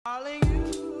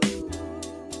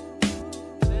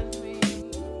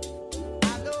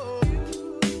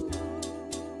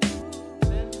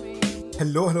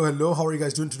Hello. How are you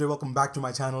guys doing today? Welcome back to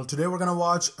my channel. Today we're gonna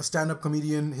watch a stand-up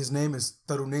comedian. His name is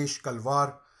Karunesh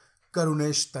Talwar.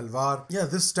 Yeah,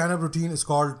 this stand-up routine is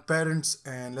called Parents,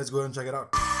 and let's go and check it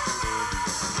out.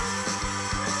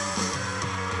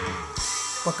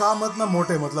 पका मत ना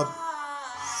मोटे, मतलब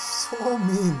so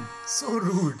mean, so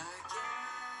rude.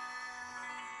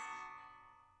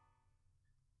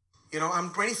 You know, I'm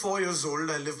 24 years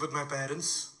old. I live with my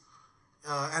parents.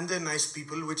 And they're nice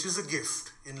people, which is a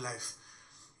gift in life.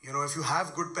 You know, if you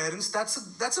have good parents,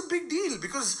 that's a big deal,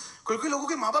 because कोई लोगों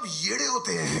के माँ बाप येड़े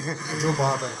होते हैं, जो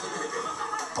बात है,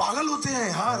 पागल होते हैं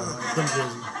यार, एकदम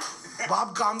crazy.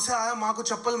 बाप काम से आया, माँ को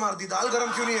चप्पल मार दी, दाल गरम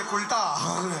क्यों नहीं है, उल्टा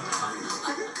हाल है.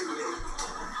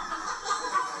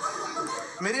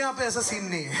 मेरे यहाँ पे ऐसा सीन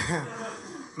नहीं है.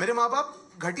 मेरे माँ बाप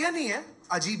घटिया नहीं है,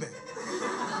 अजीब है.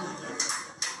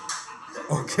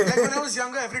 Okay. Like when I was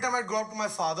younger, every time I'd go up to my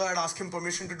father, I'd ask him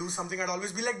permission to do something. I'd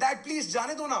always be like, Dad, please,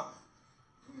 जाने दो ना.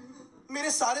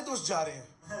 मेरे सारे दोस्त जा रहे हैं.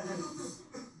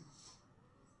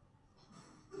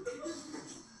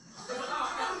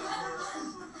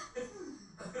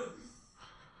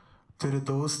 तेरे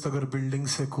दोस्त अगर बिल्डिंग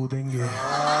से कूदेंगे,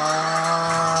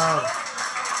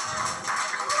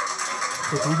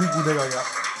 तो तू भी कूदेगा क्या?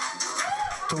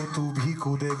 तो तू भी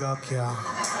कूदेगा क्या?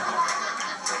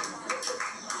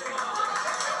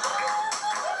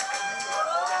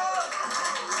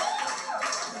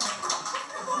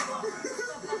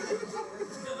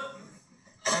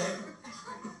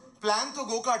 प्लान तो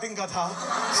गो कार्टिंग का था.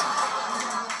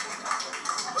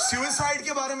 सुसाइड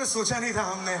के बारे में सोचा नहीं था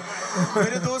हमने.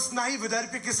 मेरे दोस्त ना ही विदर्भ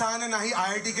के किसान है, ना ही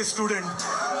आईआईटी के स्टूडेंट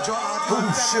जो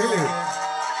आत्महत्या कर रहे हैं.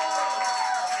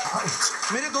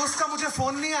 मेरे दोस्त का मुझे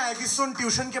फोन नहीं आया कि सुन,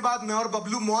 ट्यूशन के बाद मैं और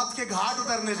बबलू मौत के घाट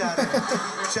उतरने जा रहे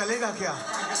हैं, चलेगा क्या?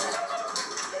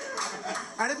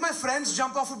 And if my friends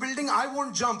jump off a building, I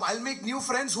won't jump. I'll make new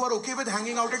friends who are okay with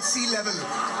hanging out at sea level.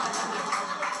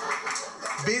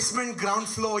 Basement, ground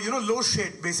floor, you know, low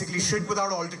shit, basically shit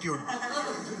without altitude.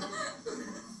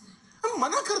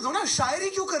 मना कर दो ना, शायरी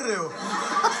क्यों कर रहे हो?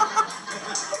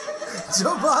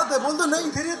 जो बात है बोल दो. नहीं,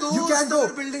 तेरे दोस्त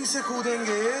अगर बिल्डिंग से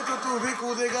कूदेंगे तो तू भी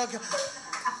कूदेगा क्या?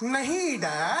 नहीं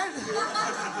डैड,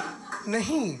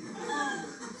 नहीं.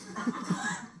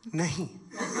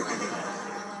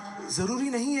 जरूरी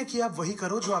नहीं है कि आप वही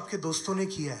करो जो आपके दोस्तों ने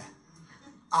किया है.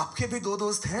 आपके भी दो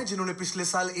दोस्त हैं जिन्होंने पिछले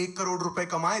साल 1 करोड़ रुपए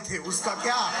कमाए थे. उसका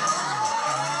क्या?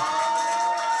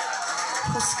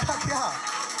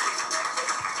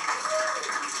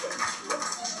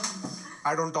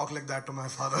 I don't talk like that to my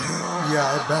father. Yeah,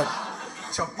 I bet.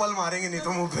 चप्पल मारेंगे नहीं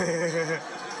तो मुंह पे.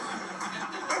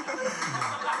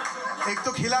 एक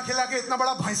तो खिला के इतना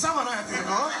बड़ा भैंसा बनाया तेरे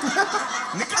को.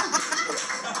 निकल.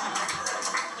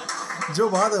 जो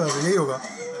बात है यही होगा.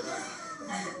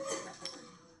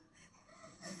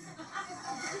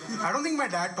 I don't think my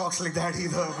dad talks like that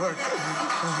either, but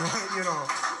you know,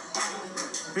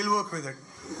 we'll work with it.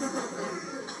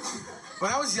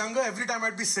 When I was younger, every time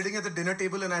I'd be sitting at the dinner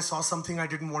table and I saw something I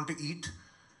didn't want to eat,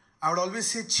 I would always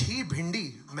say, "Chhi bhindi,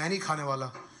 main nahi khane wala."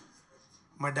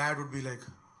 My dad would be like,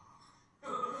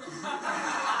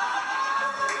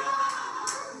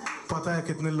 "पता है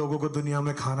कितने लोगों को दुनिया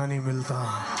में खाना नहीं मिलता."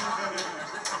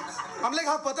 I'm like,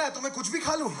 हाँ पता है, तुम्हें कुछ भी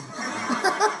खा लूं.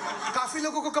 काफी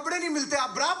लोगों को कपड़े नहीं मिलते, आप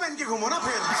ब्रा पहन के घूमो ना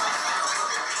फिर.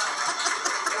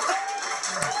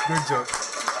 Good job.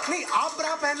 नहीं, आप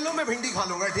ब्रा पहन लो, मैं भिंडी खा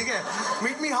लूंगा, ठीक है?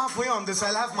 Meet me halfway on this.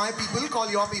 I'll have my people call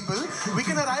your people. We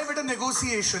can arrive at a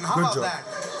negotiation. How about that,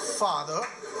 father?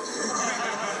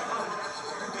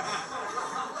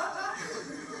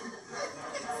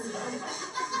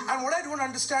 And what I don't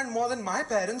understand more than my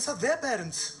parents are their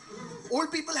parents. Old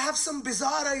people have some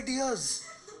bizarre ideas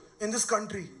in this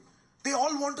country. They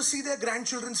all want to see their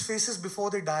grandchildren's faces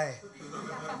before they die.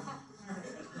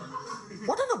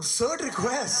 What an absurd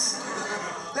request.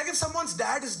 Like if someone's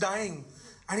dad is dying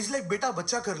and he's like, "Beta,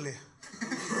 bachcha kar le."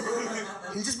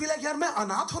 He'll just be like, "यार मैं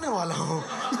अनाथ होने वाला हूँ.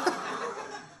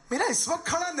 मेरा इस वक्त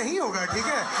खड़ा नहीं होगा, ठीक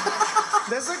है?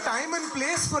 There's a time and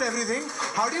place for everything.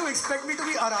 How do you expect me to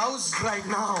be aroused right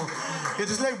now? You're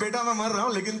just like, बेटा मैं मर रहा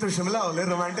हूँ, लेकिन तू शिमला हो ले,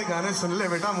 रोमांटिक गाने सुन ले,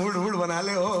 बेटा मूड बना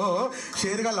ले. ओ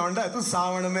शेर का लौंडा है तू,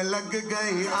 सावन में लग गई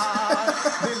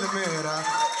दिल मेरा.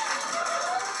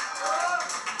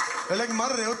 Like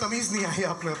मर रहे हो, तमीज नहीं आई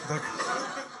आप में अब तक.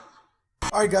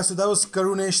 Alright guys, so that was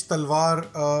Karunesh Talwar.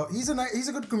 He's a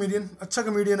good comedian. अच्छा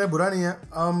comedian है, बुरा नहीं है.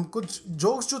 कुछ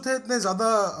jokes जो थे इतने ज़्यादा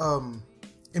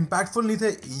impactful नहीं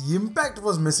थे. Impact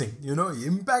was missing, you know.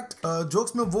 Impact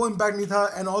jokes में वो impact नहीं था,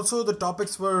 and also the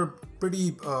topics were pretty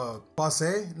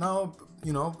passe. Now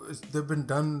you know, they've been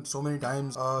done so many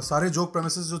times. सारे joke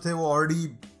premises जो थे वो already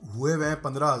हुए हुए हैं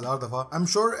 15,000 दफा. I'm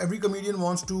sure every comedian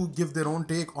wants to give their own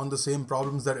take on the same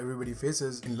problems that everybody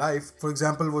faces in life. For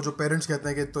example, वो जो parents कहते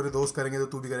हैं कि तेरे दोस्त करेंगे तो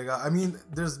तू भी करेगा. I mean,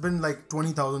 there's been like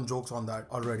 20,000 jokes on that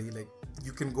already. Like,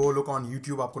 you can go look on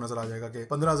YouTube, आपको नजर आ जाएगा कि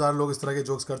 15,000 लोग इस तरह के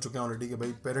jokes कर चुके हैं already कि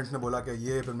भाई parents ने बोला कि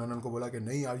ये, फिर मैंने उनको बोला कि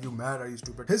नहीं, are you mad, are you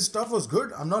stupid? His stuff was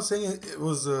good. I'm not saying it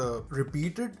was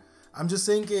repeated. I'm just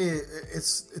saying कि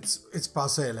it's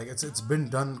passé, like it's been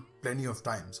done plenty of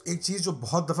times. एक चीज जो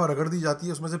बहुत दफा रगड़ दी जाती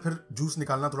है उसमें से फिर जूस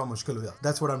निकालना थोड़ा मुश्किल हो जाता है.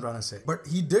 That's what I'm trying to say. But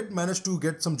he did manage to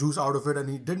get some juice out of it,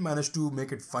 and he did manage to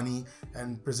make it funny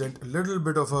and present a little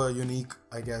bit of a unique,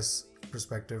 I guess,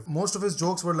 perspective. Most of his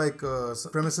jokes were like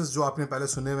premises जो आपने पहले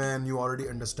सुने हुए हैं and you already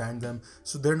understand them,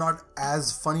 so they're not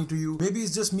as funny to you. Maybe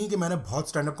it's just me कि मैंने बहुत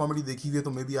stand-up comedy देखी हुई है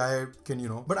तो maybe I can,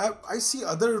 you know, but I see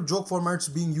other joke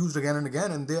formats being used again and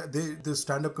again, and the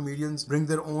stand-up comedians bring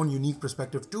their own unique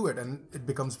perspective to it, and it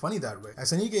becomes funny that way.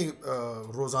 ऐसा नहीं कि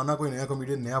रोजाना कोई नया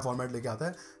comedian नया format लेके आता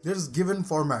है. There's given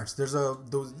formats. There's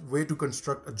the way to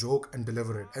construct a joke and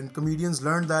deliver it, and comedians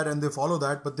learn that and they follow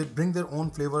that, but they bring their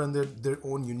own flavor and their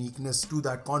own uniqueness to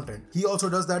that content. He also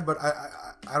does that, but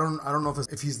I don't know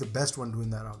if he's the best one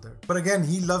doing that out there. But again,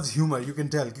 he loves humor, you can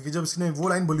tell, क्योंकि जब इसने वो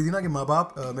line बोली थी ना कि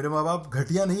मेरे माँ बाप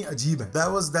घटिया नहीं अजीब है,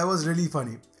 that was really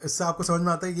funny. इससे आपको समझ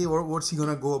में आता है कि what's he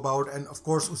gonna go about, and of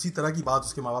course उसी तरह की बात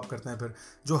उसके माँ बाप करते हैं फिर,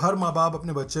 जो हर माँ बाप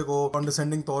अपने बच्चे को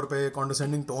condescending तौर पे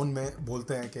condescending tone में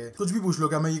बोलते हैं कि कुछ भी पूछ लो,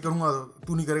 क्या मैं ये करूँगा,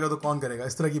 तू नहीं करेगा तो कौन करेगा,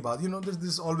 इस तरह की बात. You know,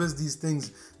 there's always these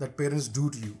things that parents do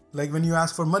to you. Like when you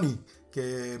ask for money,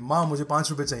 कि माँ मुझे 5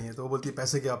 रुपए चाहिए, तो वो बोलती है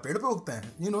पैसे क्या पेड़ पे उगते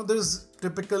हैं. You know, there's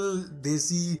typical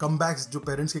देसी comebacks, जो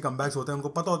पेरेंट्स के comebacks होते हैं, उनको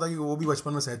पता होता है कि वो भी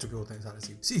बचपन में सह चुके होते हैं सारे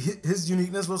scene. See, his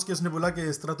uniqueness was कि उसने बोला कि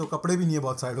इस तरह तो कपड़े भी नहीं है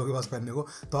बहुत सारे लोगों के पास पहनने को,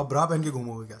 तो आप ब्रा पहन के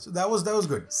घूमोगे क्या. So that was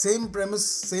good. Same premise,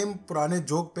 same पुराने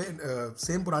joke पे,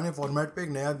 same पुराने format पे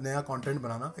एक नया content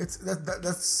banana,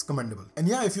 that's commendable. And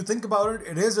yeah, if you think about it,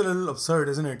 it is a little absurd,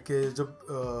 isn't it? कि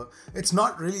जब it's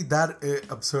not really that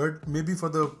absurd. Maybe for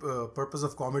the purpose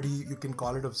of comedy you can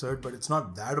call it absurd, but it's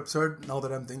not that absurd now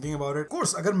that I'm thinking about it. Of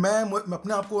course, अगर मैं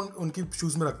अपने आप को उनकी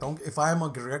shoes में रखता हूँ, if I am a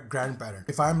grandparent,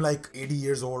 if I'm like 80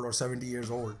 years old or 70 years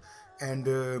old, and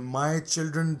my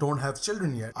children don't have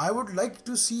children yet, I would like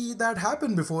to see that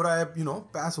happen before I, you know,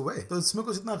 pass away. तो इसमें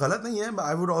कुछ इतना गलत नहीं है.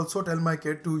 I would also tell my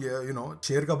kid to, you know,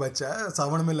 शेर का बच्चा है,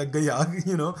 सावन में लग गई आग,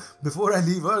 you know, before I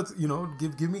leave Earth, you know,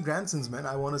 give me grandsons, man.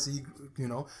 I want to see,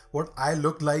 you know, what I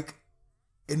look like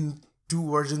in 2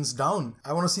 versions down.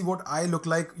 I want to see what I look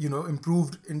like, you know,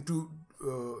 improved into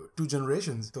 2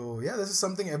 generations. So yeah, this is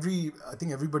something I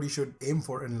think everybody should aim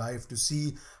for in life, to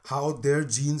see how their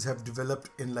genes have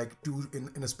developed in like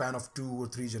in a span of 2 or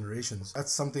 3 generations.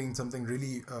 That's something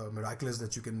really miraculous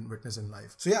that you can witness in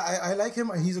life. So yeah, I like him.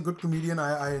 He's a good comedian.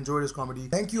 I enjoyed his comedy.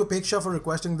 Thank you, Apeksha, for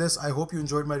requesting this. I hope you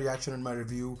enjoyed my reaction and my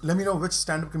review. Let me know which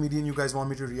stand-up comedian you guys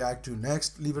want me to react to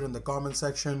next. Leave it in the comment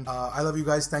section. I love you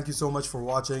guys. Thank you so much for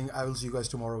watching. I will see you guys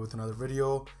tomorrow with another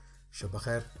video. Shabba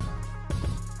khair.